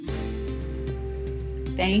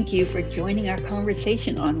Thank you for joining our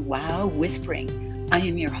conversation on Wow Whispering. I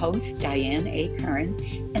am your host, Diane A. Curran,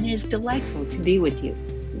 and it is delightful to be with you.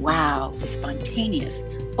 Wow is spontaneous,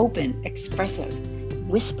 open, expressive.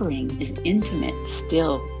 Whispering is intimate,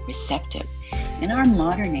 still, receptive. In our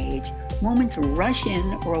modern age, moments rush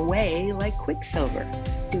in or away like quicksilver.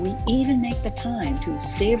 Do we even make the time to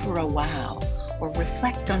savor a wow or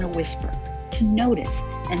reflect on a whisper, to notice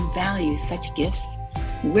and value such gifts?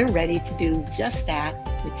 We're ready to do just that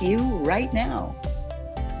with you right now.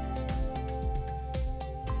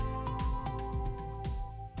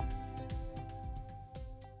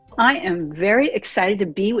 I am very excited to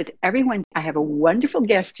be with everyone. I have a wonderful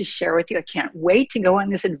guest to share with you. I can't wait to go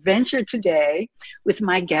on this adventure today with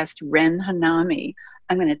my guest, Ren Hanami.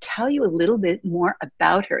 I'm going to tell you a little bit more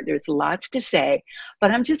about her. There's lots to say,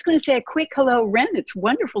 but I'm just going to say a quick hello, Ren. It's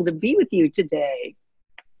wonderful to be with you today.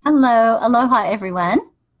 Hello, aloha, everyone.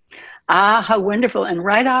 Ah, how wonderful. And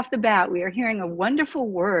right off the bat, we are hearing a wonderful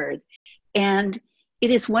word. And it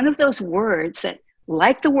is one of those words that,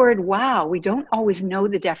 like the word wow, we don't always know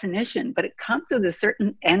the definition, but it comes with a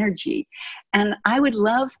certain energy. And I would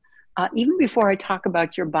love, even before I talk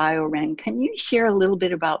about your bio, Ren, can you share a little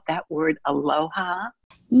bit about that word aloha?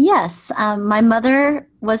 Yes, my mother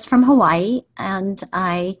was from Hawaii, and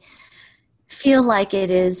I feel like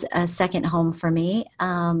it is a second home for me.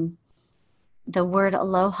 The word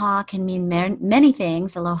aloha can mean many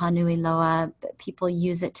things. Aloha nui loa. People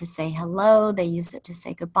use it to say hello. They use it to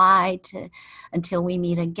say goodbye, until we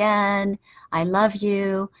meet again. I love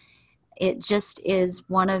you. It just is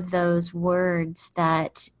one of those words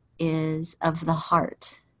that is of the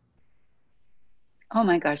heart. Oh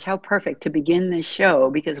my gosh, how perfect to begin this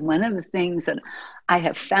show, because one of the things that I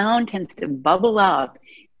have found tends to bubble up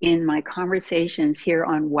in my conversations here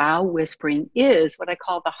on Wow Whispering is what I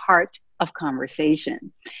call the heart of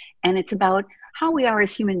conversation. And it's about how we are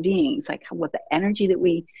as human beings, like what the energy that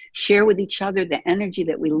we share with each other, the energy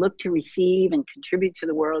that we look to receive and contribute to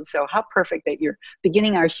the world. So how perfect that you're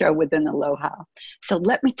beginning our show with an aloha. So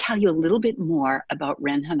let me tell you a little bit more about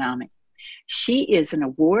Ren Hanami. She is an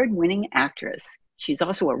award-winning actress. She's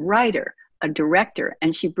also a writer, a director,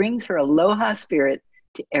 and she brings her aloha spirit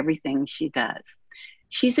to everything she does.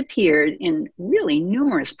 She's appeared in really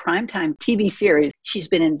numerous primetime TV series. She's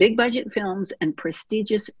been in big budget films and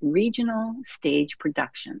prestigious regional stage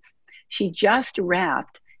productions. She just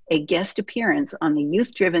wrapped a guest appearance on the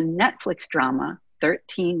youth-driven Netflix drama,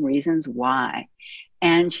 13 Reasons Why.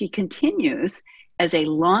 And she continues as a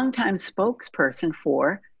longtime spokesperson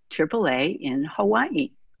for AAA in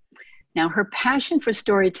Hawaii. Now, her passion for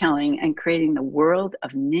storytelling and creating the world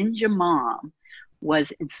of Ninja Mom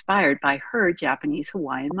was inspired by her Japanese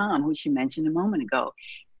Hawaiian mom, who she mentioned a moment ago,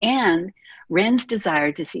 and Ren's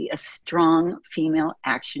desire to see a strong female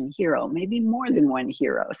action hero, maybe more than one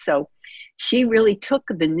hero. So she really took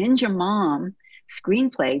the Ninja Mom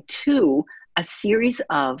screenplay to a series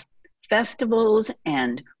of festivals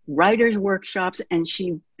and writers' workshops, and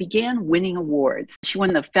she began winning awards. She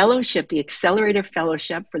won the fellowship, the Accelerator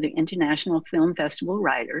Fellowship for the International Film Festival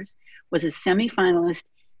Writers, was a semifinalist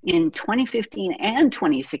in 2015 and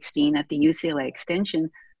 2016 at the UCLA Extension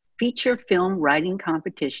Feature Film Writing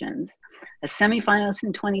Competitions, a semifinalist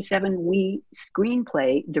in 27 We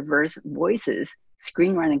Screenplay Diverse Voices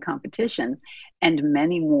Screenwriting Competition, and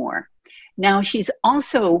many more. Now, she's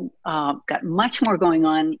also got much more going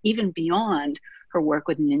on even beyond her work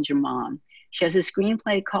with Ninja Mom. She has a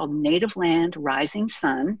screenplay called Native Land Rising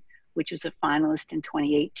Sun, which was a finalist in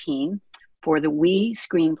 2018 for the We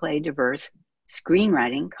Screenplay Diverse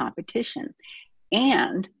Screenwriting Competition.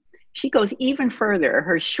 And she goes even further.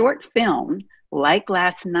 Her short film, Like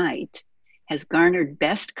Last Night, has garnered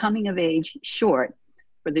Best Coming of Age Short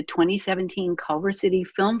for the 2017 Culver City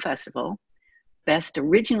Film Festival, Best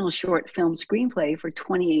Original Short Film Screenplay for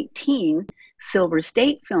 2018 Silver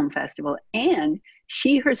State Film Festival, and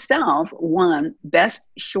she herself won Best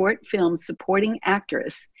Short Film Supporting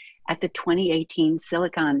Actress at the 2018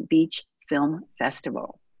 Silicon Beach Film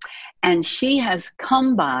Festival. And she has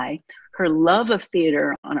come by her love of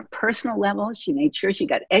theater on a personal level. She made sure she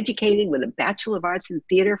got educated with a Bachelor of Arts in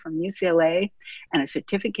Theater from UCLA and a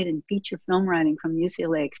certificate in feature film writing from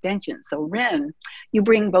UCLA Extension. So Ren, you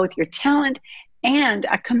bring both your talent and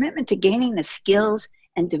a commitment to gaining the skills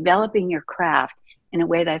and developing your craft in a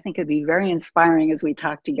way that I think would be very inspiring as we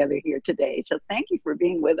talk together here today. So thank you for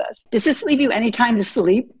being with us. Does this leave you any time to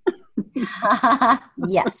sleep?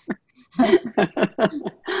 Yes.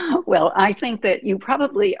 Well, I think that you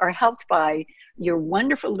probably are helped by your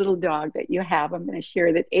wonderful little dog that you have. I'm going to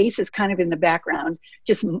share that Ace is kind of in the background,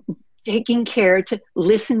 just taking care to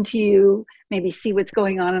listen to you, maybe see what's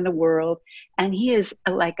going on in the world. And he is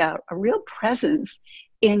like a real presence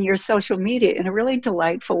in your social media in a really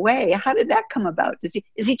delightful way. How did that come about?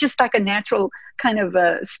 Is he just like a natural kind of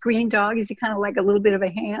a screen dog? Is he kind of like a little bit of a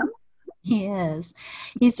ham? He is.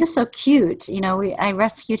 He's just so cute. I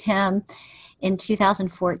rescued him in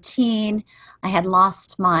 2014. I had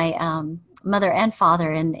lost my mother and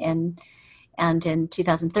father, and in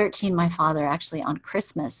 2013, my father actually on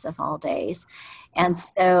Christmas of all days. And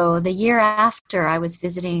so the year after, I was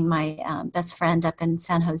visiting my best friend up in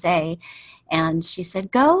San Jose, and she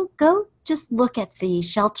said, go just look at the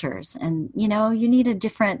shelters, and you need a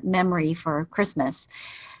different memory for Christmas.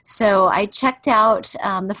 So I checked out,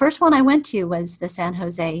 the first one I went to was the San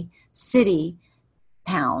Jose City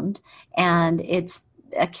Pound, and it's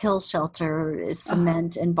a kill shelter,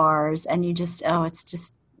 cement and bars, and it's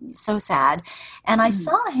just so sad. And I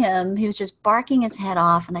saw him, he was just barking his head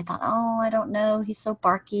off, and I thought, oh, I don't know, he's so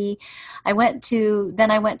barky. I went to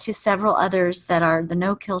several others that are the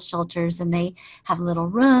no-kill shelters, and they have little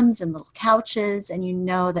rooms and little couches, and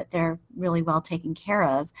that they're really well taken care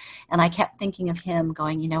of. And I kept thinking of him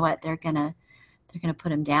going, you know what, they're gonna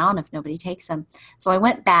put him down if nobody takes him. So I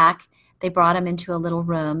went back, they brought him into a little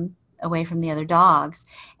room away from the other dogs,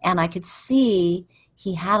 and I could see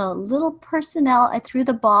he had a little personnel. I threw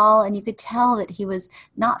the ball, and you could tell that he was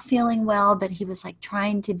not feeling well, but he was like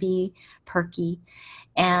trying to be perky.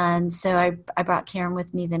 And so I brought Karen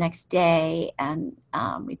with me the next day, and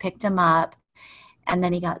we picked him up, and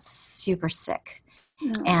then he got super sick.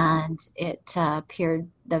 And it appeared,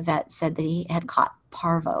 the vet said that he had caught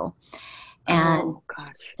parvo. And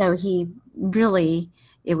so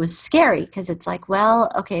it was scary, because it's like,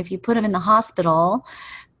 well, okay, if you put him in the hospital,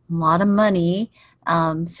 a lot of money,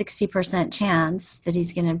 60% chance that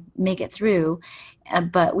he's going to make it through.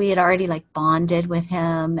 But we had already bonded with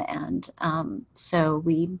him. And so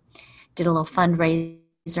we did a little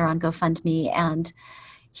fundraiser on GoFundMe, and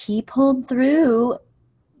he pulled through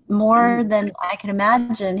more than I can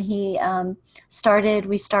imagine.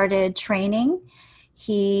 We started training.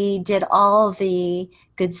 He did all the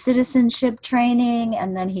good citizenship training,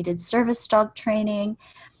 and then he did service dog training.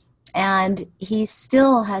 And he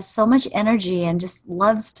still has so much energy and just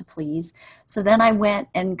loves to please. So then I went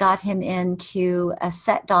and got him into a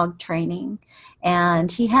set dog training. And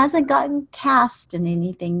he hasn't gotten cast in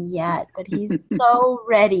anything yet, but he's so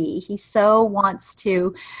ready. He so wants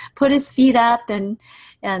to put his feet up and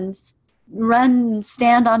run,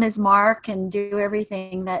 stand on his mark, and do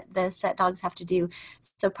everything that the set dogs have to do.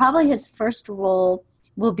 So probably his first role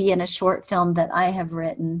will be in a short film that I have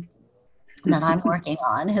written, that I'm working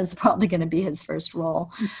on, is probably going to be his first role.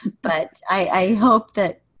 But I hope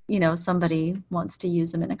that, somebody wants to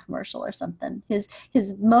use him in a commercial or something.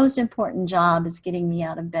 His most important job is getting me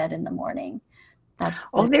out of bed in the morning.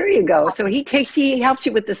 There you go. So he helps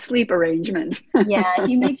you with the sleep arrangements. Yeah,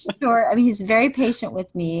 he makes sure, he's very patient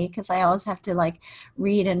with me, because I always have to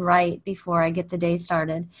read and write before I get the day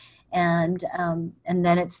started. And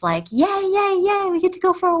then it's like, yay, we get to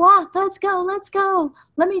go for a walk. Let's go.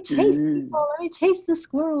 Let me chase people. Let me chase the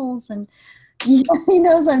squirrels. And he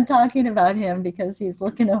knows I'm talking about him, because he's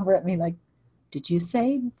looking over at me like, did you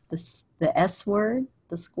say the S word,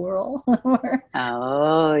 the squirrel?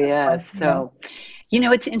 Oh, yes. So,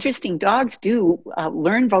 it's interesting. Dogs do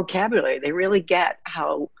learn vocabulary. They really get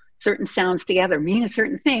how certain sounds together mean a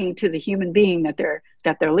certain thing to the human being that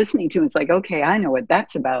they're listening to. It's like, okay, I know what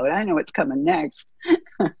that's about. I know what's coming next.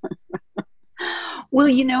 Well,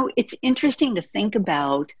 it's interesting to think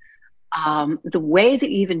about the way that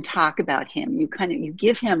you even talk about him. You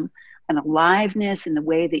give him an aliveness in the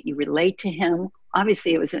way that you relate to him.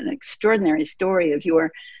 Obviously, it was an extraordinary story of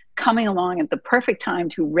your coming along at the perfect time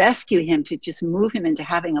to rescue him, to just move him into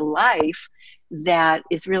having a life that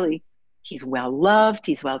is really, he's well loved,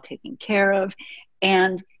 he's well taken care of,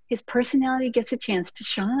 and his personality gets a chance to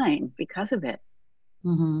shine because of it.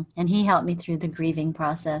 Mm-hmm. And he helped me through the grieving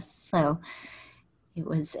process. So it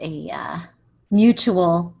was a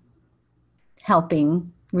mutual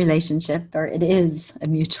helping relationship, or it is a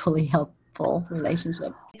mutually helpful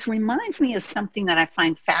relationship. It reminds me of something that I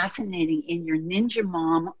find fascinating in your Ninja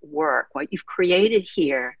Mom work. What you've created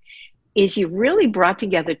here is you've really brought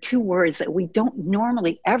together two words that we don't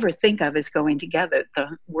normally ever think of as going together,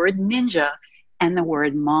 the word ninja and the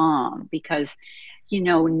word mom, because,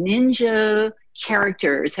 ninja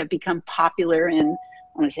characters have become popular in,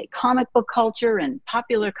 I want to say, comic book culture and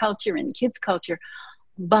popular culture and kids culture,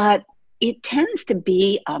 but it tends to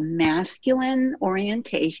be a masculine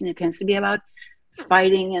orientation. It tends to be about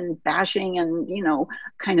fighting and bashing and,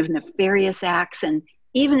 kind of nefarious acts. And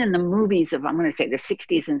even in the movies of, I'm going to say, the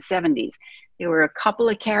 60s and 70s, There were a couple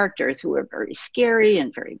of characters who were very scary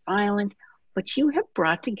and very violent, but you have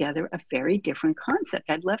brought together a very different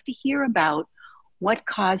concept. I'd love to hear about what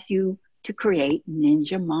caused you to create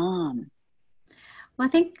Ninja Mom. Well,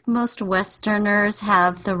 I think most Westerners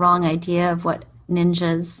have the wrong idea of what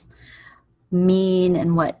ninjas mean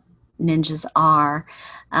and what ninjas are.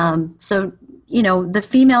 The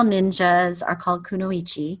female ninjas are called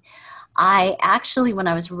kunoichi. I actually, when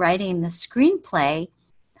I was writing the screenplay,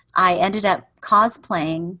 I ended up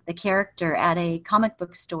cosplaying the character at a comic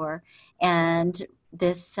book store, and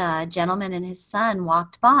this gentleman and his son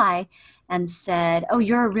walked by and said, "Oh,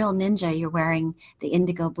 you're a real ninja. You're wearing the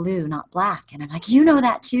indigo blue, not black." And I'm like, "You know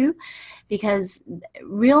that too?" Because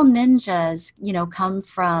real ninjas, come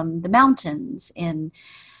from the mountains in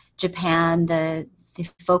Japan. The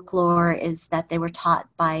folklore is that they were taught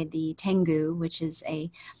by the Tengu, which is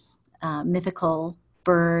a mythical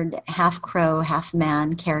bird, half crow, half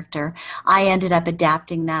man character. I ended up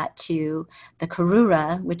adapting that to the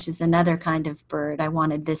Karura, which is another kind of bird. I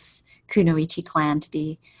wanted this Kunoichi clan to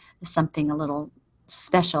be something a little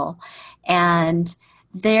special. And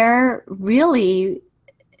their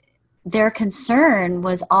concern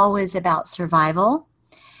was always about survival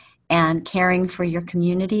and caring for your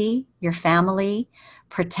community, your family,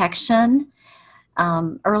 protection.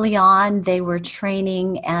 Early on, they were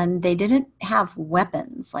training, and they didn't have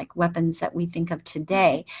weapons like weapons that we think of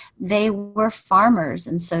today. They were farmers,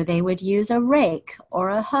 and so they would use a rake or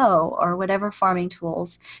a hoe or whatever farming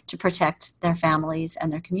tools to protect their families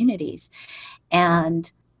and their communities.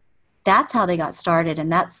 And that's how they got started,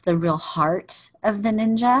 and that's the real heart of the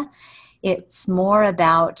ninja. It's more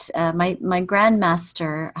about my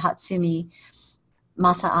grandmaster, Hatsumi,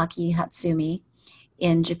 Masaaki Hatsumi,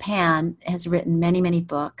 in Japan, has written many, many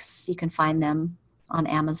books. You can find them on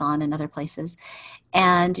Amazon and other places.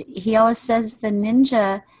 And he always says the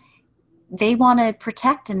ninja, they want to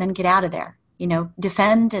protect and then get out of there,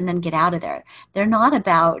 defend and then get out of there. They're not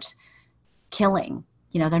about killing,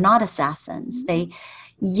 they're not assassins.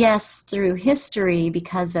 Yes, through history,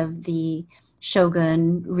 because of the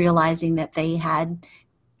shogun realizing that they had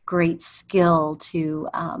great skill to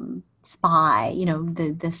spy,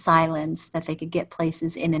 the silence, that they could get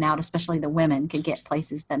places in and out, especially the women could get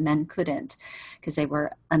places that men couldn't because they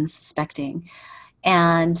were unsuspecting.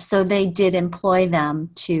 And so they did employ them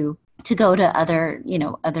to go to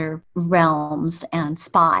other realms and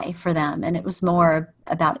spy for them. And it was more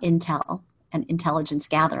about intel and intelligence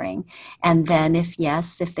gathering. And then if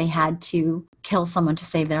they had to kill someone to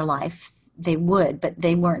save their life, they would, but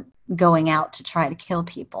they weren't going out to try to kill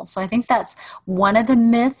people. So I think that's one of the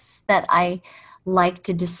myths that I like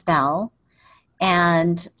to dispel.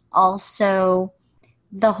 And also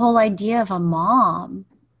the whole idea of a mom,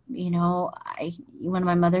 when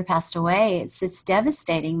my mother passed away, it's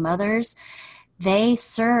devastating. Mothers, they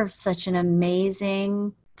serve such an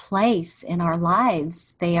amazing place in our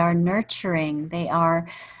lives. They are nurturing, they are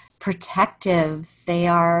protective, they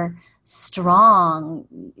are strong.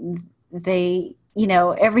 They,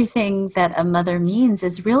 everything that a mother means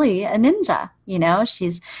is really a ninja.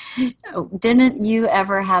 Didn't you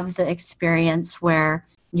ever have the experience where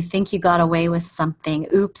you think you got away with something?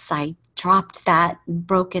 Oops, I dropped that and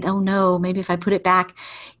broke it. Oh no, maybe if I put it back,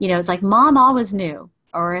 it's like mom always knew.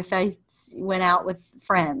 Or if I went out with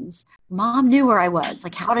friends, mom knew where I was.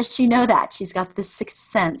 Like, how does she know that? She's got this sixth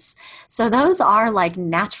sense. So those are like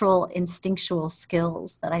natural instinctual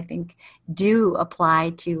skills that I think do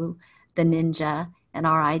apply to the ninja and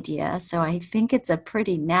our idea. So I think it's a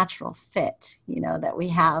pretty natural fit, that we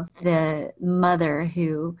have the mother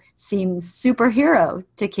who seems superhero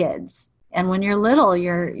to kids. And when you're little,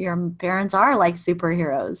 your parents are like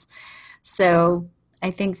superheroes. So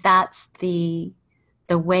I think that's the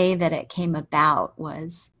way that it came about,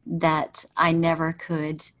 was that I never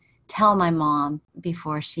could tell my mom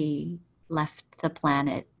before she left the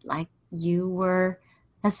planet, like, you were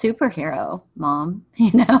a superhero, Mom,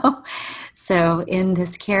 So in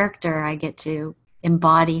this character, I get to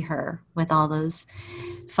embody her with all those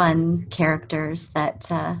fun characters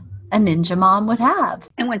that a ninja mom would have.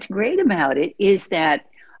 And what's great about it is that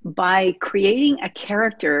by creating a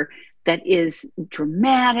character that is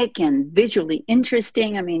dramatic and visually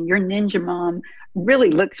interesting, I mean, your ninja mom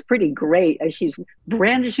really looks pretty great as she's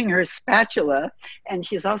brandishing her spatula, and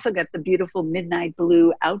she's also got the beautiful midnight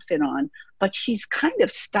blue outfit on, but she's kind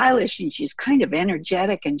of stylish and she's kind of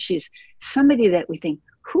energetic, and she's somebody that we think,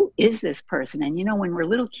 who is this person? And when we're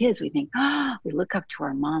little kids, we think, we look up to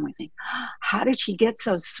our mom, we think, how did she get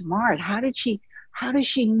so smart? How does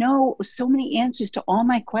she know so many answers to all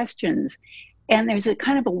my questions? And there's a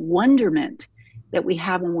kind of a wonderment that we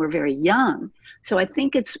have when we're very young. So I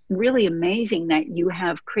think it's really amazing that you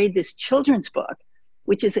have created this children's book,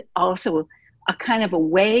 which is also a kind of a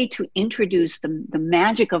way to introduce the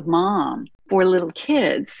magic of mom for little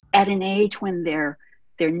kids at an age when they're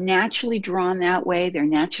naturally drawn that way, they're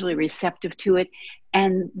naturally receptive to it,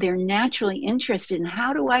 and they're naturally interested in,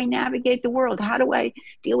 how do I navigate the world? How do I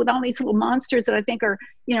deal with all these little monsters that I think are,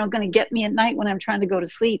 going to get me at night when I'm trying to go to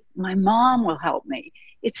sleep? My mom will help me.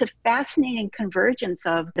 It's a fascinating convergence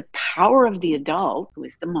of the power of the adult, who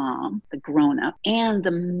is the mom, the grown-up, and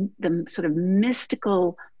the sort of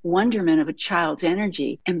mystical wonderment of a child's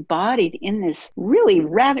energy embodied in this really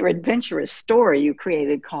rather adventurous story you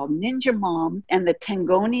created called Ninja Mom and the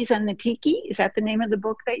Tangonis and the Tiki. Is that the name of the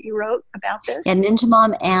book that you wrote about this? Yeah, Ninja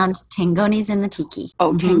Mom and Tangonis and the Tiki.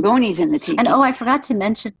 Oh, Tangonis and the Tiki. And I forgot to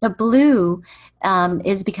mention the blue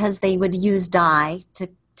is because they would use dye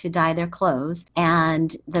to dye their clothes,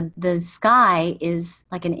 and the sky is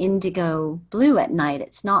like an indigo blue at night.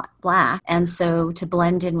 It's not black, and so to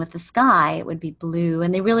blend in with the sky it would be blue,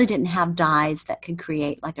 and they really didn't have dyes that could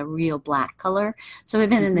create like a real black color. So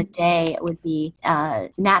even in the day it would be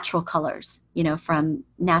natural colors, from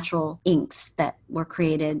natural inks that were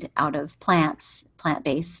created out of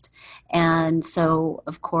plant-based. And so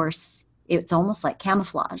of course it's almost like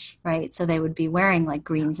camouflage, right? So they would be wearing like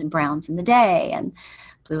greens and browns in the day and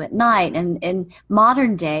blue at night. And in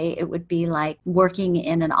modern day, it would be like working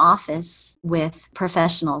in an office with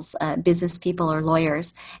professionals, business people or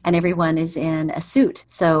lawyers, and everyone is in a suit.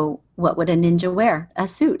 So what would a ninja wear? A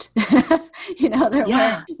suit. They're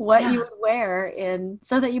wearing what you would wear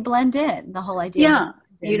so that you blend in. The whole idea. Yeah.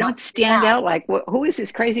 You don't stand out like, who is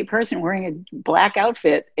this crazy person wearing a black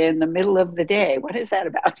outfit in the middle of the day? What is that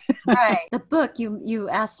about? Right. The book, you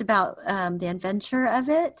asked about the adventure of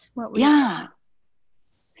it. Yeah.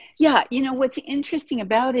 What's interesting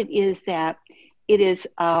about it is that it is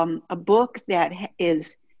a book that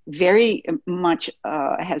is very much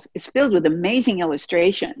is filled with amazing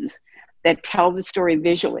illustrations that tell the story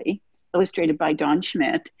visually, illustrated by Don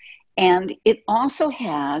Schmidt. And it also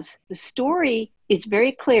has, the story is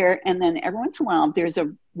very clear, and then every once in a while there's a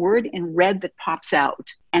word in red that pops out,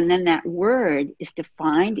 and then that word is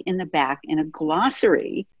defined in the back in a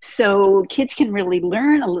glossary, so kids can really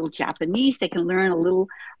learn a little Japanese. They can learn a little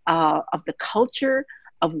of the culture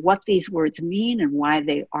of what these words mean and why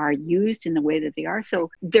they are used in the way that they are. So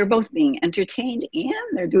they're both being entertained and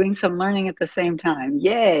they're doing some learning at the same time.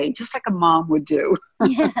 Yay, just like a mom would do.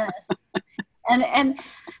 Yes. And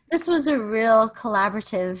this was a real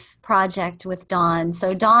collaborative project with Don.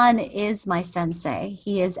 So Don is my sensei.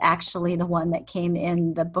 He is actually the one that came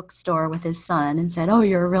in the bookstore with his son and said, "Oh,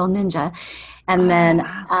 you're a real ninja." And then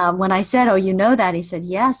when I said, "Oh, you know that?" he said,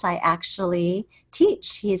 "Yes, I actually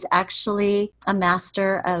teach." He's actually a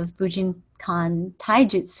master of Bujinkan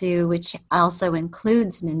Taijutsu, which also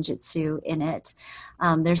includes ninjutsu in it.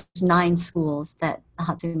 There's 9 schools that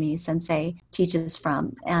Hatsumi Sensei teaches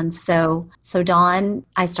from. And so Don,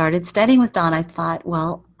 I started studying with Don. I thought,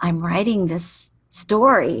 well, I'm writing this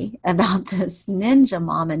story about this ninja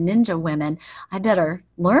mom and ninja women. I better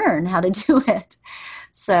learn how to do it.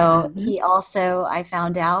 So he also, I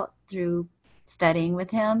found out through studying with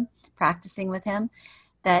him, practicing with him,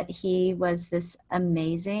 that he was this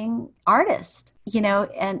amazing artist,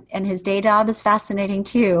 and his day job is fascinating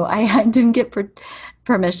too. I didn't get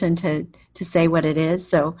permission to say what it is,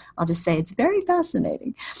 so I'll just say it's very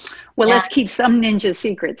fascinating. Well, let's keep some ninja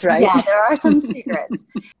secrets, right? Yeah, there are some secrets.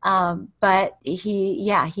 But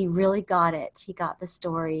he really got it. He got the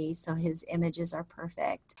story, so his images are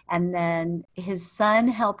perfect. And then his son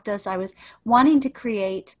helped us. I was wanting to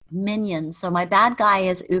create minions. So my bad guy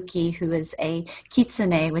is Uki, who is a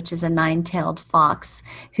kitsune, which is a 9-tailed fox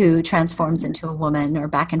who transforms into a woman, or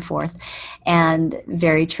back and forth, and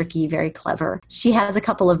very tricky, very clever. She has a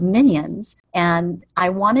couple of minions, and I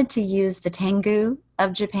wanted to use the Tengu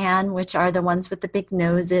of Japan, which are the ones with the big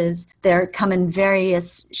noses. They come in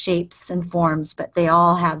various shapes and forms, but they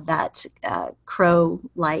all have that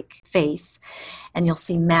crow-like face. And you'll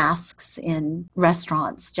see masks in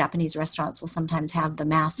restaurants. Japanese restaurants will sometimes have the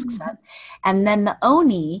masks up. And then the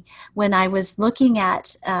Oni, when I was looking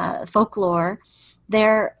at folklore,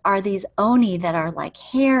 there are these Oni that are like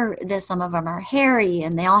hair. Some of them are hairy,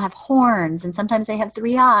 and they all have horns, and sometimes they have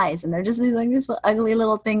 3 eyes, and they're just like these ugly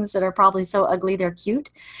little things that are probably so ugly they're cute.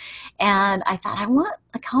 And I thought, I want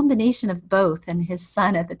a combination of both. And his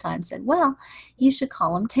son at the time said, "Well, you should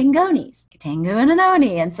call them Tangonis, Tengu and an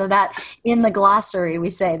Oni." And so that in the glossary we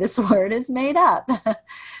say this word is made up.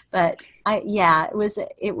 But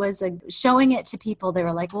it was showing it to people. They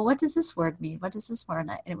were like, "Well, what does this word mean? What does this word?"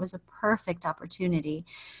 And it was a perfect opportunity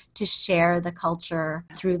to share the culture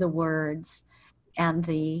through the words, and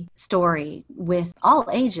the story with all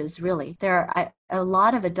ages, really. A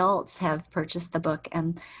lot of adults have purchased the book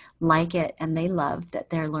and like it, and they love that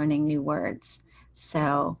they're learning new words.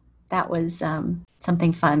 So that was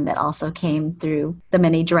something fun that also came through the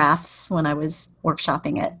many drafts when I was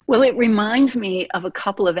workshopping it. Well, it reminds me of a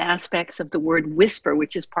couple of aspects of the word whisper,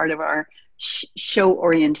 which is part of our show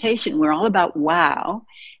orientation. We're all about wow.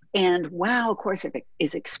 And wow, of course,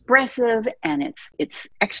 is expressive and it's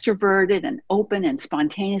extroverted and open and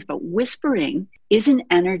spontaneous. But whispering is an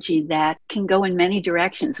energy that can go in many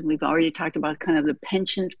directions. And we've already talked about kind of the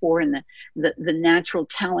penchant for and the natural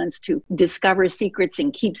talents to discover secrets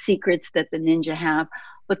and keep secrets that the ninja have.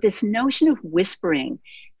 But this notion of whispering,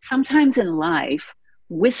 sometimes in life,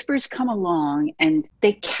 whispers come along and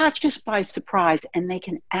they catch us by surprise, and they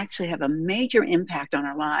can actually have a major impact on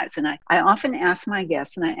our lives. And I often ask my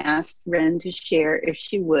guests, and I asked Ren to share, if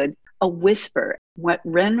she would, a whisper, what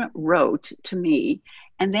Ren wrote to me.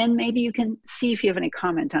 And then maybe you can see if you have any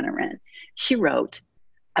comment on it, Ren. She wrote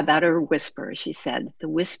about her whisper. She said, "The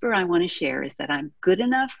whisper I want to share is that I'm good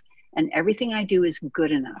enough and everything I do is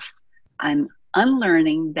good enough. I'm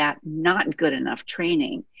unlearning that not good enough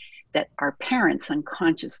training that our parents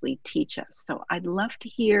unconsciously teach us." So I'd love to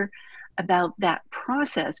hear about that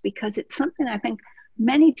process, because it's something I think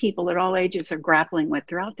many people at all ages are grappling with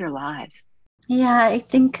throughout their lives. Yeah, I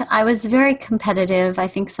think I was very competitive. I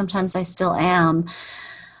think sometimes I still am.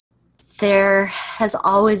 There has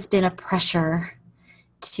always been a pressure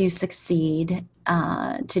to succeed,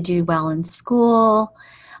 to do well in school.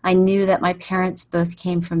 I knew that my parents both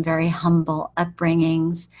came from very humble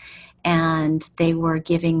upbringings, and they were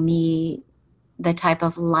giving me the type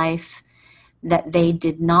of life that they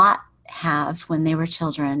did not have when they were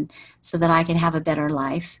children so that I could have a better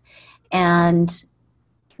life. And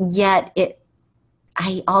yet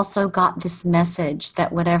I also got this message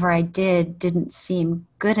that whatever I did didn't seem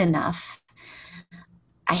good enough.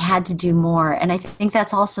 I had to do more. And I think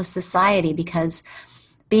that's also society, because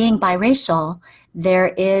being biracial, there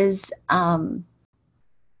is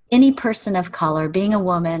any person of color, being a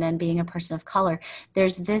woman and being a person of color,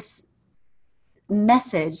 there's this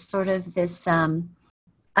message, sort of this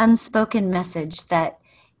unspoken message that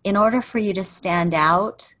in order for you to stand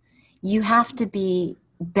out, you have to be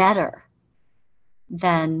better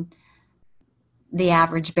than the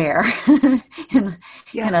average bear.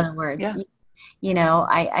 in other words,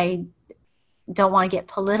 I don't want to get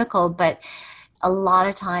political, but a lot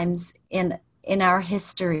of times in our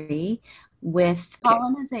history with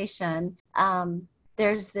colonization,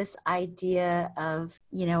 there's this idea of,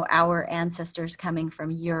 our ancestors coming from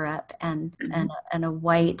Europe and a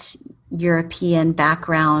white European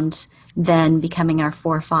background, then becoming our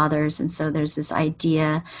forefathers. And so there's this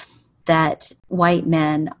idea that white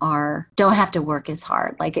men don't have to work as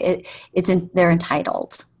hard. Like they're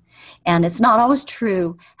entitled. And it's not always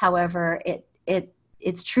true. However,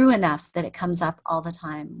 it's true enough that it comes up all the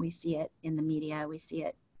time. We see it in the media. We see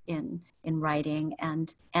it in writing.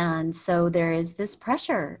 And so there is this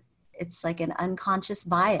pressure. It's like an unconscious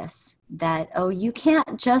bias that, you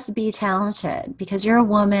can't just be talented because you're a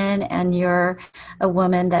woman and you're a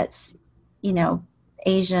woman that's,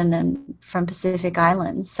 Asian and from Pacific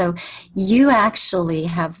Islands. So you actually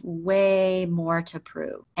have way more to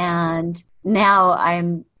prove. And now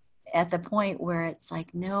I'm at the point where it's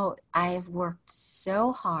like, no, I've worked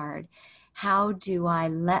so hard. How do I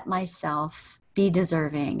let myself be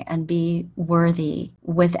deserving and be worthy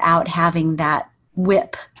without having that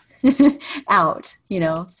whip out,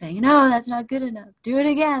 saying, no, that's not good enough. Do it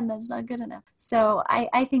again. That's not good enough. So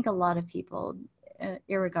I think a lot of people,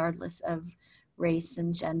 irregardless of race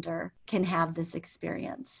and gender, can have this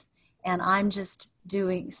experience. And I'm just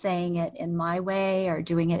saying it in my way, or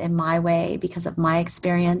doing it in my way because of my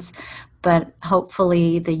experience. But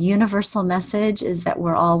hopefully the universal message is that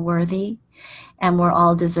we're all worthy and we're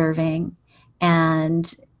all deserving,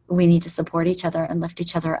 and we need to support each other and lift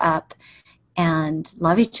each other up and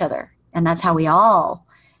love each other. And that's how we all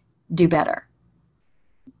do better.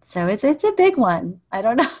 So it's a big one. I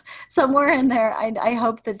don't know, somewhere in there, I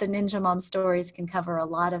hope that the Ninja Mom stories can cover a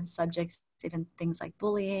lot of subjects, even things like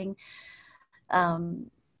bullying,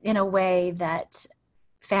 in a way that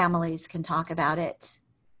families can talk about it,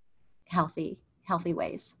 healthy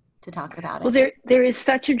ways to talk about it. Well, there is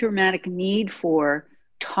such a dramatic need for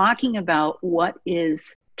talking about what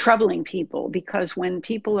is troubling people, because when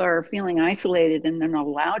people are feeling isolated and they're not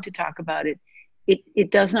allowed to talk about it,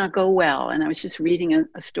 it does not go well. And I was just reading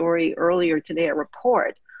a story earlier today, a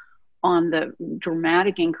report on the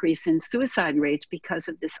dramatic increase in suicide rates because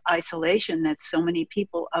of this isolation that so many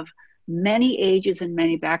people of many ages and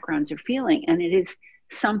many backgrounds are feeling. And it is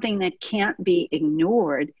something that can't be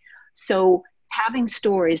ignored. So having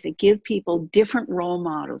stories that give people different role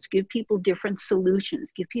models, give people different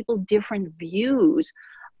solutions, give people different views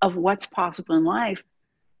of what's possible in life,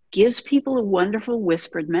 gives people a wonderful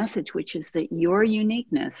whispered message, which is that your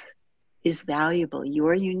uniqueness is valuable.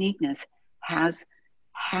 Your uniqueness has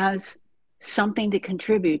something to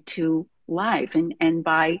contribute to life. And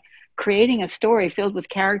by creating a story filled with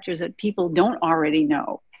characters that people don't already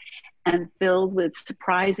know, and filled with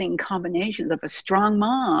surprising combinations of a strong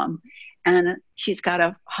mom, and she's got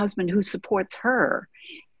a husband who supports her,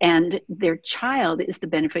 and their child is the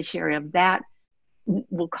beneficiary of that,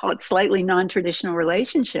 we'll call it slightly non-traditional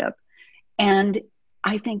relationship. And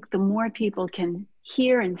I think the more people can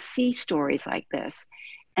hear and see stories like this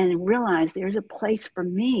and realize there's a place for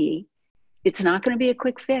me, it's not going to be a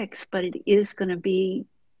quick fix, but it is going to be,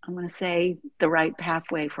 I'm going to say, the right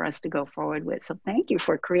pathway for us to go forward with. So thank you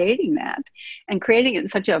for creating that and creating it in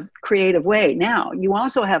such a creative way. Now, you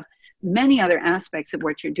also have many other aspects of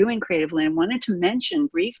what you're doing creatively. And I wanted to mention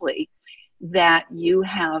briefly that you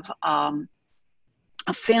have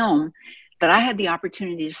a film that I had the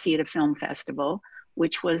opportunity to see at a film festival,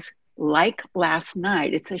 which was Like Last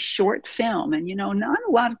Night. It's a short film. And, you know, not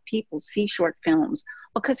a lot of people see short films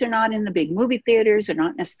because they're not in the big movie theaters. They're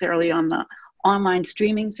not necessarily on the online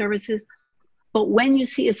streaming services. But when you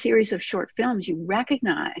see a series of short films, you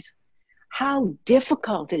recognize how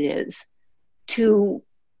difficult it is to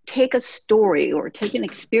take a story or take an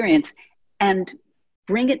experience and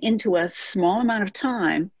bring it into a small amount of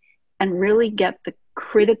time and really get the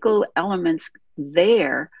critical elements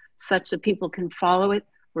there such that people can follow it,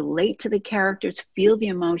 relate to the characters, feel the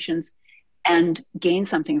emotions, and gain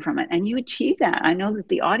something from it. And you achieve that. I know that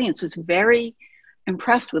the audience was very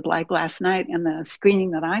impressed with Like Last Night and the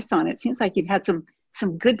screening that I saw. And it seems like you've had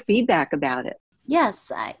some good feedback about it.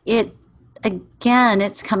 Yes,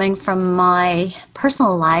 it's coming from my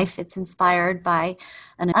personal life. It's inspired by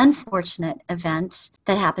an unfortunate event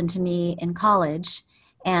that happened to me in college.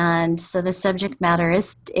 And so the subject matter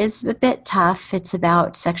is a bit tough. It's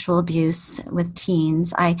about sexual abuse with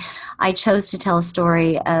teens. I chose to tell a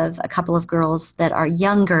story of a couple of girls that are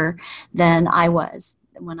younger than I was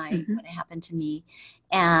when it happened to me,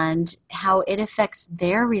 and how it affects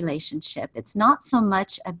their relationship. It's not so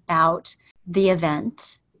much about the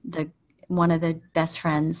event, one of the best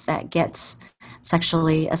friends that gets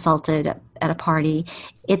sexually assaulted at a party.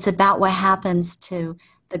 It's about what happens to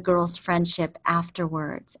the girl's friendship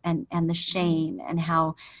afterwards, and the shame, and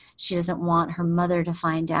how she doesn't want her mother to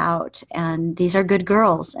find out. And these are good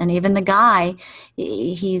girls. And even the guy,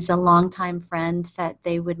 he's a longtime friend that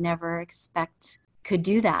they would never expect could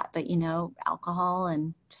do that. But, you know, alcohol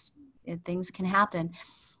and just things can happen.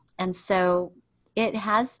 And so it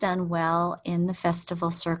has done well in the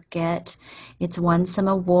festival circuit. It's won some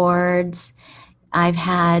awards. I've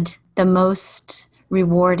had the most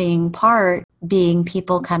rewarding part being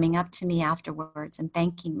people coming up to me afterwards and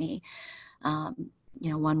thanking me.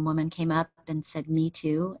 One woman came up and said, "Me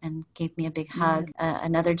too," and gave me a big hug.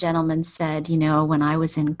 Another gentleman said, when I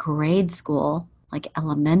was in grade school, like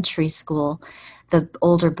elementary school, the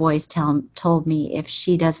older boys told me, if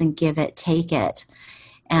she doesn't give it, take it.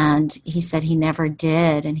 And he said he never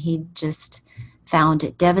did. And he just found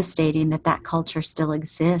it devastating that culture still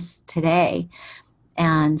exists today.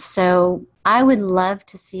 And so I would love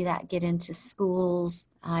to see that get into schools.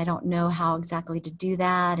 I don't know how exactly to do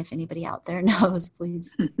that. If anybody out there knows,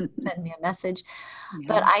 please send me a message. Yeah.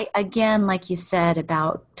 But again, like you said,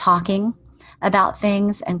 about talking about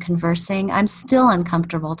things and conversing, I'm still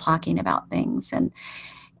uncomfortable talking about things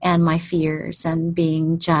and my fears and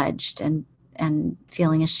being judged and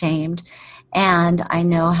feeling ashamed. And I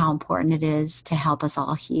know how important it is to help us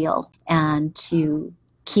all heal and to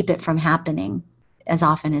keep it from happening as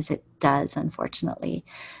often as it does, unfortunately.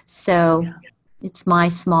 So It's my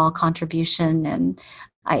small contribution, and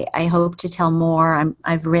I hope to tell more.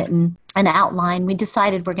 I've written an outline. We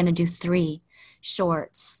decided we're going to do 3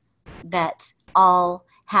 shorts that all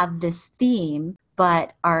have this theme,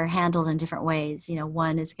 but are handled in different ways.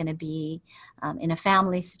 One is going to be in a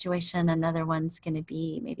family situation. Another one's going to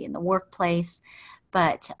be maybe in the workplace,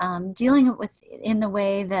 but dealing with it in the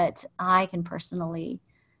way that I can personally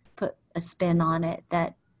put a spin on it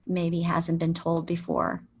that maybe hasn't been told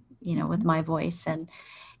before, with my voice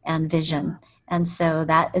and vision. And so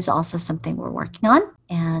that is also something we're working on,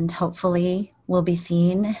 and hopefully will be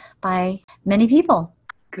seen by many people.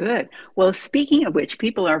 Good. Well, speaking of which,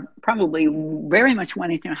 people are probably very much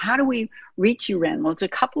wanting to know, how do we reach you, Ren? Well, it's a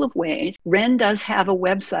couple of ways. Ren does have a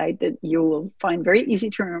website that you will find very easy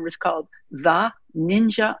to remember. It's called The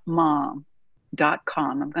Ninja Mom.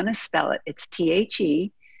 ninjamom.com. I'm going to spell it. It's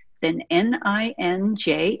THE, then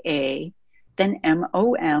NINJA, then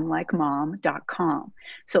MOM like mom.com.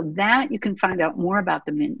 So that you can find out more about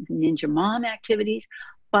the Ninja Mom activities,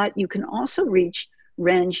 but you can also reach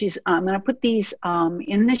Ren. I'm going to put these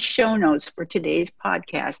in the show notes for today's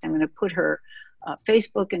podcast. I'm going to put her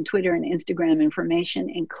Facebook and Twitter and Instagram information,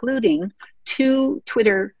 including 2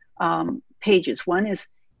 Twitter pages. One is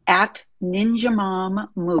at Ninja Mom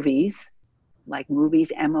Movies, like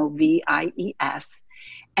movies, MOVIES.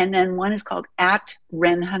 And then one is called at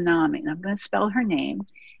Ren Hanami. And I'm going to spell her name.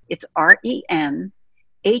 It's RENHANAMI.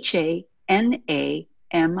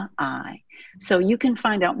 So you can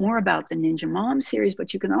find out more about the Ninja Mom series,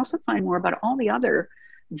 but you can also find more about all the other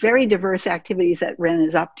very diverse activities that Ren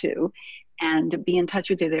is up to, and be in touch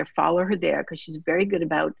with her there. Follow her there, because she's very good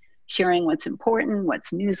about sharing what's important,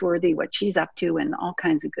 what's newsworthy, what she's up to, and all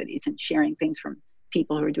kinds of goodies, and sharing things from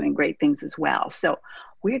people who are doing great things as well. So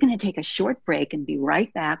we're going to take a short break and be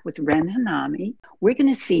right back with Ren Hanami. We're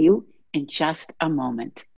going to see you in just a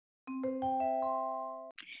moment.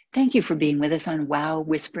 Thank you for being with us on Wow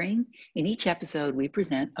Whispering. In each episode, we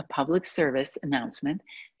present a public service announcement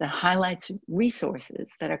that highlights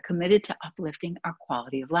resources that are committed to uplifting our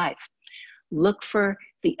quality of life. Look for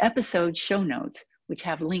the episode show notes, which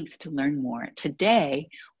have links to learn more. Today,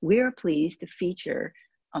 we're pleased to feature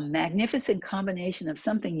a magnificent combination of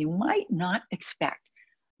something you might not expect: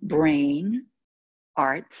 Brain,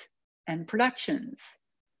 Arts, and Productions.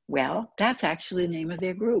 Well, that's actually the name of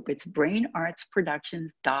their group. It's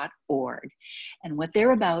brainartsproductions.org. And what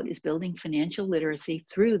they're about is building financial literacy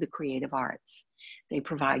through the creative arts. They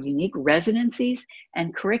provide unique residencies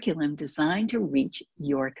and curriculum designed to reach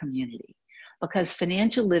your community, because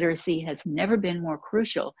financial literacy has never been more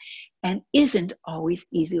crucial and isn't always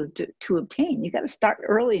easy to obtain. You got to start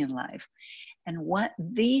early in life. And what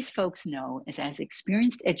these folks know is, as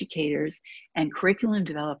experienced educators and curriculum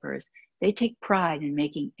developers, they take pride in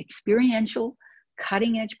making experiential,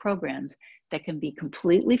 cutting-edge programs that can be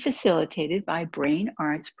completely facilitated by brain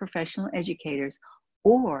arts professional educators,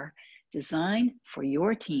 or designed for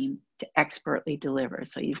your team to expertly deliver.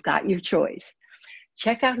 So you've got your choice.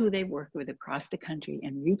 Check out who they work with across the country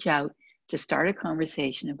and reach out to start a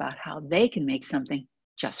conversation about how they can make something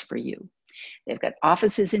just for you. They've got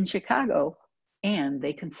offices in Chicago, and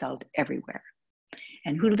they consult everywhere.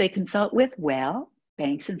 And who do they consult with? Well,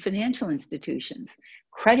 banks and financial institutions,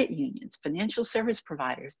 credit unions, financial service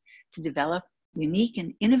providers, to develop unique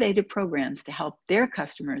and innovative programs to help their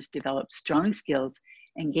customers develop strong skills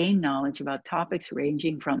and gain knowledge about topics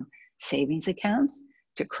ranging from savings accounts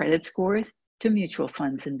to credit scores to mutual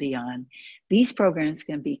funds and beyond. These programs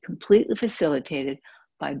can be completely facilitated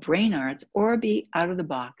by Brain Arts or be out of the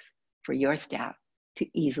box for your staff to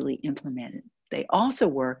easily implement it. They also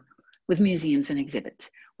work with museums and exhibits,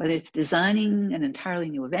 whether it's designing an entirely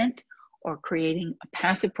new event or creating a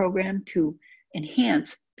passive program to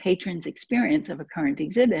enhance patrons' experience of a current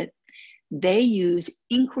exhibit. They use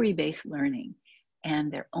inquiry-based learning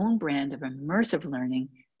and their own brand of immersive learning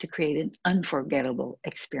to create an unforgettable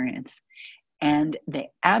experience. And they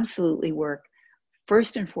absolutely work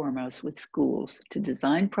first and foremost with schools to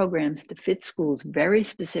design programs to fit schools' very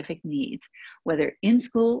specific needs, whether in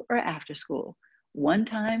school or after school, one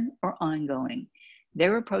time or ongoing.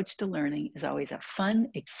 Their approach to learning is always a fun,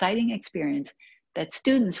 exciting experience that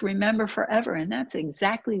students remember forever, and that's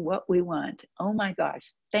exactly what we want. Oh my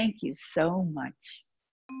gosh, thank you so much.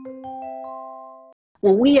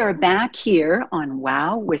 Well, we are back here on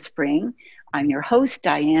Wow Whispering. I'm your host,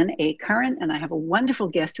 Diane A. Curran, and I have a wonderful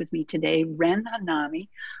guest with me today, Ren Hanami,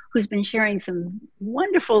 who's been sharing some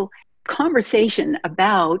wonderful conversation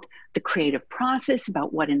about the creative process,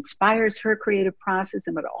 about what inspires her creative process,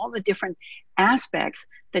 and about all the different aspects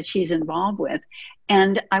that she's involved with.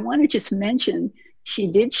 And I want to just mention, she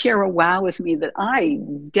did share a wow with me that I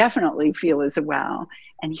definitely feel is a wow.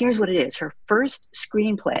 And here's what it is. Her first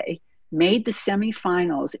screenplay made the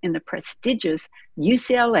semifinals in the prestigious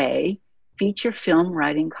UCLA feature film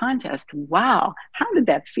writing contest. Wow. How did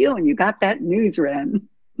that feel when you got that news, Ren?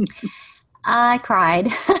 I cried.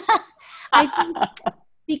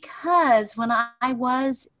 Because when I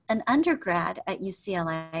was an undergrad at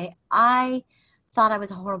UCLA, I thought I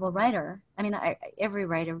was a horrible writer. I mean, every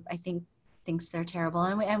writer, I think, thinks they're terrible.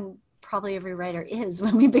 And probably every writer is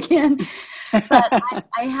when we begin. But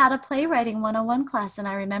I had a playwriting 101 class, and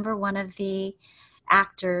I remember one of the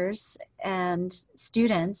actors and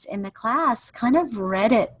students in the class kind of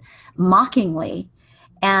read it mockingly.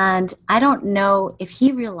 And I don't know if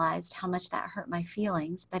he realized how much that hurt my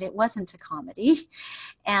feelings, but it wasn't a comedy.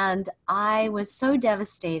 And I was so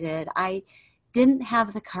devastated. I didn't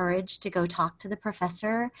have the courage to go talk to the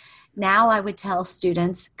professor. Now I would tell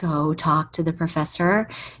students, go talk to the professor,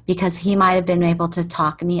 because he might have been able to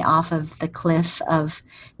talk me off of the cliff of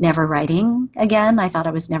never writing again. I thought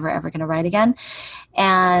I was never ever going to write again.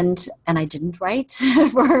 And I didn't write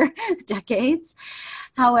for decades.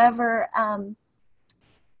 However,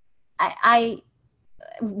 I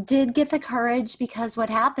did get the courage, because what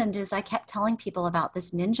happened is I kept telling people about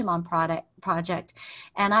this Ninja Mom project,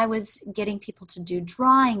 and I was getting people to do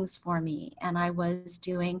drawings for me, and I was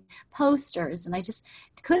doing posters, and I just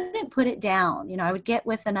couldn't put it down. You know, I would get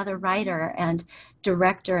with another writer and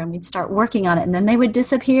director, and we'd start working on it, and then they would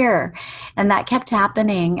disappear, and that kept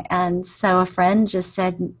happening. And so a friend just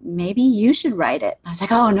said, maybe you should write it. I was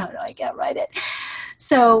like, oh, no, I can't write it.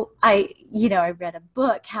 So I read a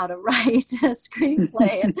book, How to Write a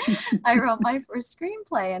Screenplay, and I wrote my first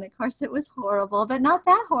screenplay. And of course it was horrible, but not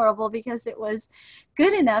that horrible, because it was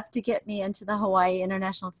good enough to get me into the Hawaii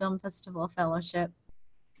International Film Festival Fellowship.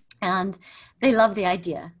 And they loved the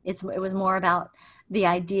idea. It was more about the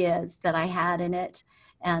ideas that I had in it,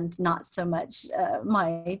 and not so much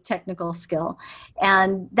my technical skill.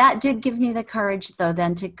 And that did give me the courage, though,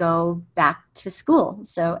 then to go back to school.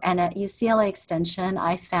 And at UCLA Extension,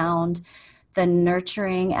 I found the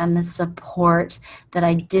nurturing and the support that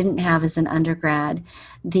I didn't have as an undergrad.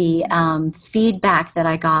 The feedback that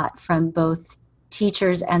I got from both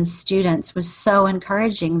teachers and students was so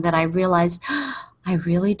encouraging that I realized, I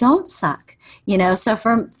really don't suck. So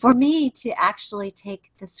for me to actually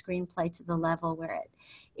take the screenplay to the level where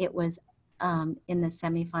it was in the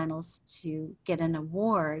semifinals to get an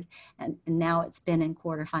award, and now it's been in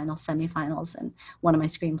quarterfinals, semifinals, and one of my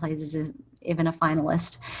screenplays is even a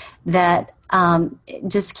finalist, that it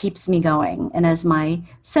just keeps me going. And as my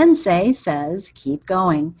sensei says, keep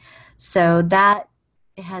going. So that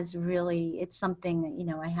has really, it's something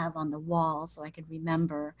that, I have on the wall so I could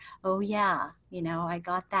remember, oh yeah, I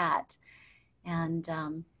got that. And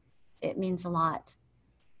it means a lot.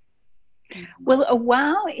 Well, a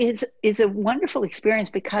wow is a wonderful experience,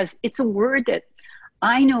 because it's a word that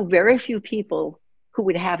I know very few people who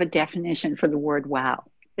would have a definition for the word wow.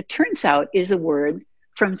 It turns out is a word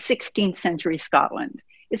from 16th century Scotland.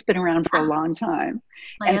 It's been around for a long time.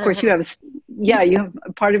 And of course you have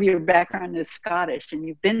part of your background is Scottish, and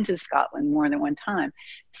you've been to Scotland more than one time.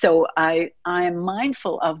 So I am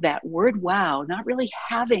mindful of that word wow, not really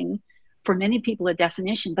having for many people a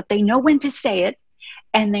definition, but they know when to say it,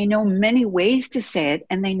 and they know many ways to say it,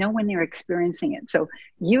 and they know when they're experiencing it. So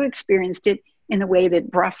you experienced it in a way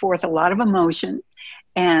that brought forth a lot of emotion,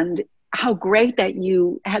 and how great that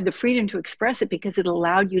you had the freedom to express it, because it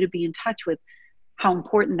allowed you to be in touch with how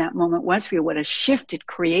important that moment was for you, what a shift it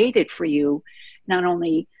created for you, not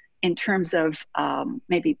only in terms of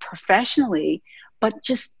maybe professionally, but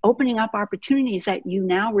just opening up opportunities that you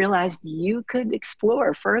now realize you could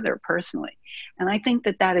explore further personally. And I think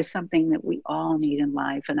that that is something that we all need in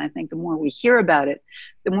life. And I think the more we hear about it,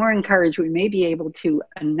 the more encouraged we may be able to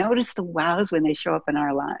notice the wows when they show up in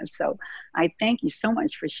our lives. So I thank you so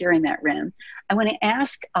much for sharing that, Ren. I want to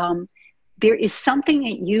ask, there is something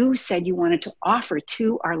that you said you wanted to offer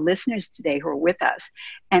to our listeners today who are with us,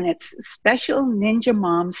 and it's special Ninja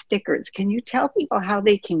Mom stickers. Can you tell people how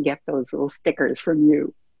they can get those little stickers from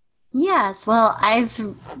you? Yes, well, I've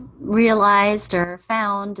realized or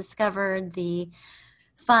discovered the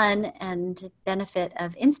fun and benefit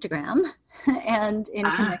of Instagram and in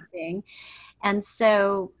connecting. And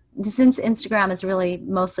so since Instagram is really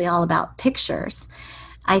mostly all about pictures,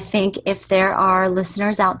 I think if there are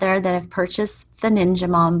listeners out there that have purchased the Ninja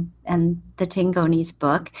Mom and the Tingonis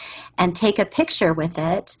book and take a picture with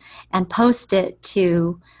it and post it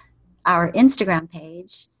to our Instagram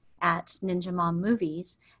page at Ninja Mom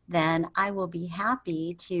Movies, then I will be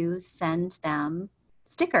happy to send them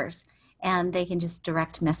stickers. And they can just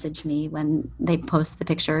direct message me when they post the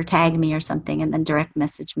picture, or tag me or something, and then direct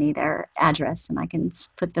message me their address, and I can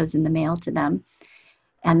put those in the mail to them.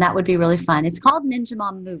 And that would be really fun. It's called Ninja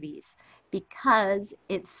Mom Movies because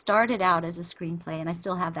it started out as a screenplay, and I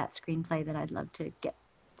still have that screenplay that I'd love to get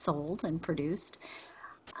sold and produced.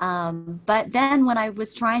 But then when I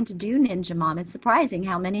was trying to do Ninja Mom, it's surprising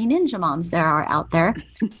how many Ninja Moms there are out there.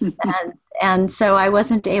 and so I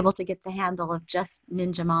wasn't able to get the handle of just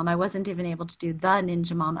Ninja Mom. I wasn't even able to do the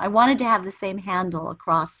Ninja Mom. I wanted to have the same handle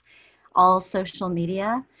across all social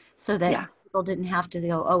media so that people didn't have to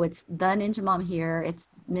go, oh, it's the Ninja Mom here, it's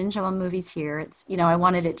Ninja Mom Movies here. It's, I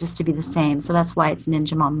wanted it just to be the same. So that's why it's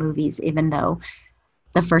Ninja Mom Movies, even though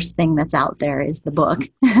the first thing that's out there is the book.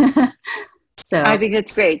 So I think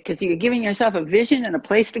it's great because you're giving yourself a vision and a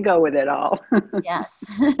place to go with it all.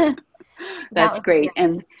 Yes. That's great.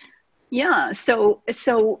 And Yeah, so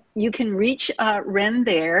you can reach Ren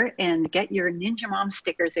there and get your Ninja Mom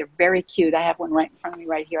stickers. They're very cute. I have one right in front of me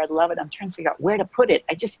right here. I love it. I'm trying to figure out where to put it.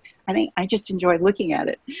 I think I just enjoy looking at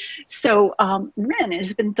it. So, Ren, it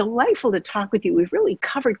has been delightful to talk with you. We've really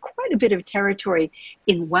covered quite a bit of territory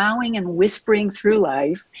in wowing and whispering through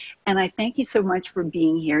life, and I thank you so much for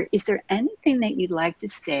being here. Is there anything that you'd like to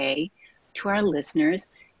say to our listeners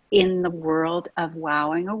in the world of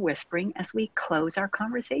wowing or whispering as we close our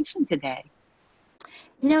conversation today?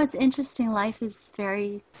 You know, it's interesting. Life is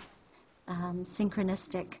very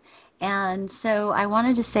synchronistic. And so I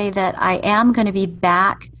wanted to say that I am going to be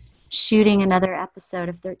back shooting another episode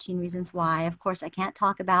of 13 Reasons Why. Of course, I can't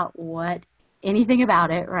talk about anything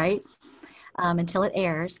about it, right? Until it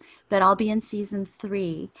airs, but I'll be in season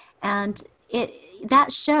 3. And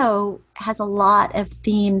that show has a lot of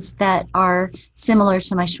themes that are similar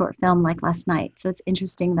to my short film, like last night. So it's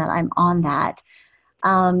interesting that I'm on that.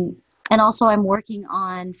 And also, I'm working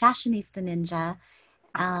on Fashionista Ninja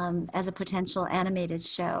as a potential animated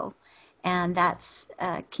show. And that's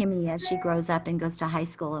Kimmy as she grows up and goes to high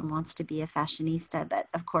school and wants to be a fashionista. But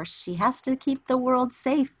of course, she has to keep the world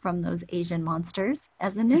safe from those Asian monsters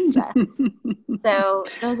as a ninja. So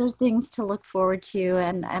those are things to look forward to.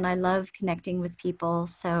 And I love connecting with people.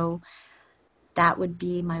 So that would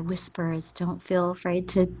be my whisper is don't feel afraid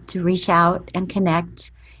to reach out and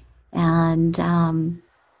connect. And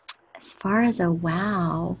as far as a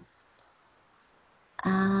wow,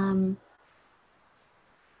 can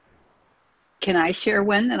I share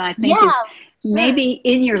one that I think yeah, is sure. maybe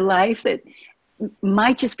in your life that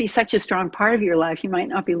might just be such a strong part of your life? You might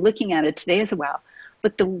not be looking at it today as a wow,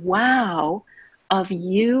 but the wow of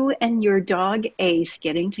you and your dog Ace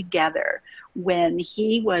getting together when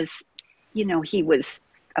he was, he was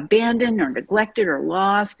abandoned or neglected or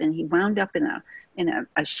lost, and he wound up in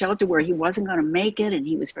a shelter where he wasn't going to make it, and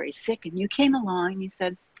he was very sick, and you came along and you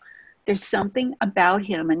said, there's something about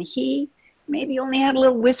him, and he maybe only had a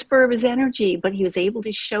little whisper of his energy, but he was able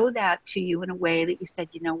to show that to you in a way that you said,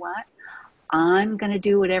 you know what? I'm going to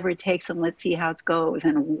do whatever it takes and let's see how it goes.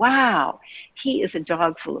 And wow, he is a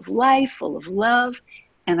dog full of life, full of love.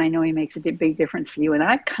 And I know he makes a big difference for you. And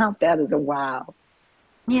I count that as a wow.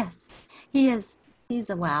 Yes, he is. He's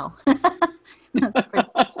a wow. That's pretty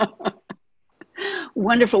much.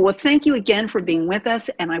 Wonderful. Well, thank you again for being with us.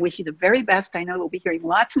 And I wish you the very best. I know we'll be hearing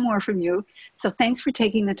lots more from you. So thanks for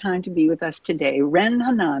taking the time to be with us today, Ren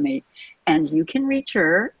Hanami. And you can reach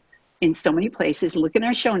her in so many places. Look in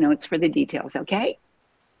our show notes for the details, okay?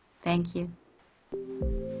 Thank you.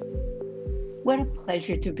 What a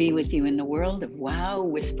pleasure to be with you in the world of wow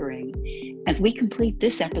whispering. As we complete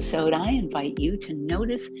this episode, I invite you to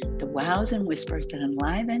notice the wows and whispers that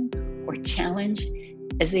enliven or challenge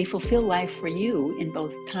as they fulfill life for you in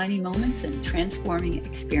both tiny moments and transforming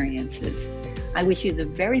experiences. I wish you the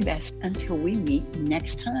very best until we meet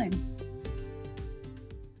next time.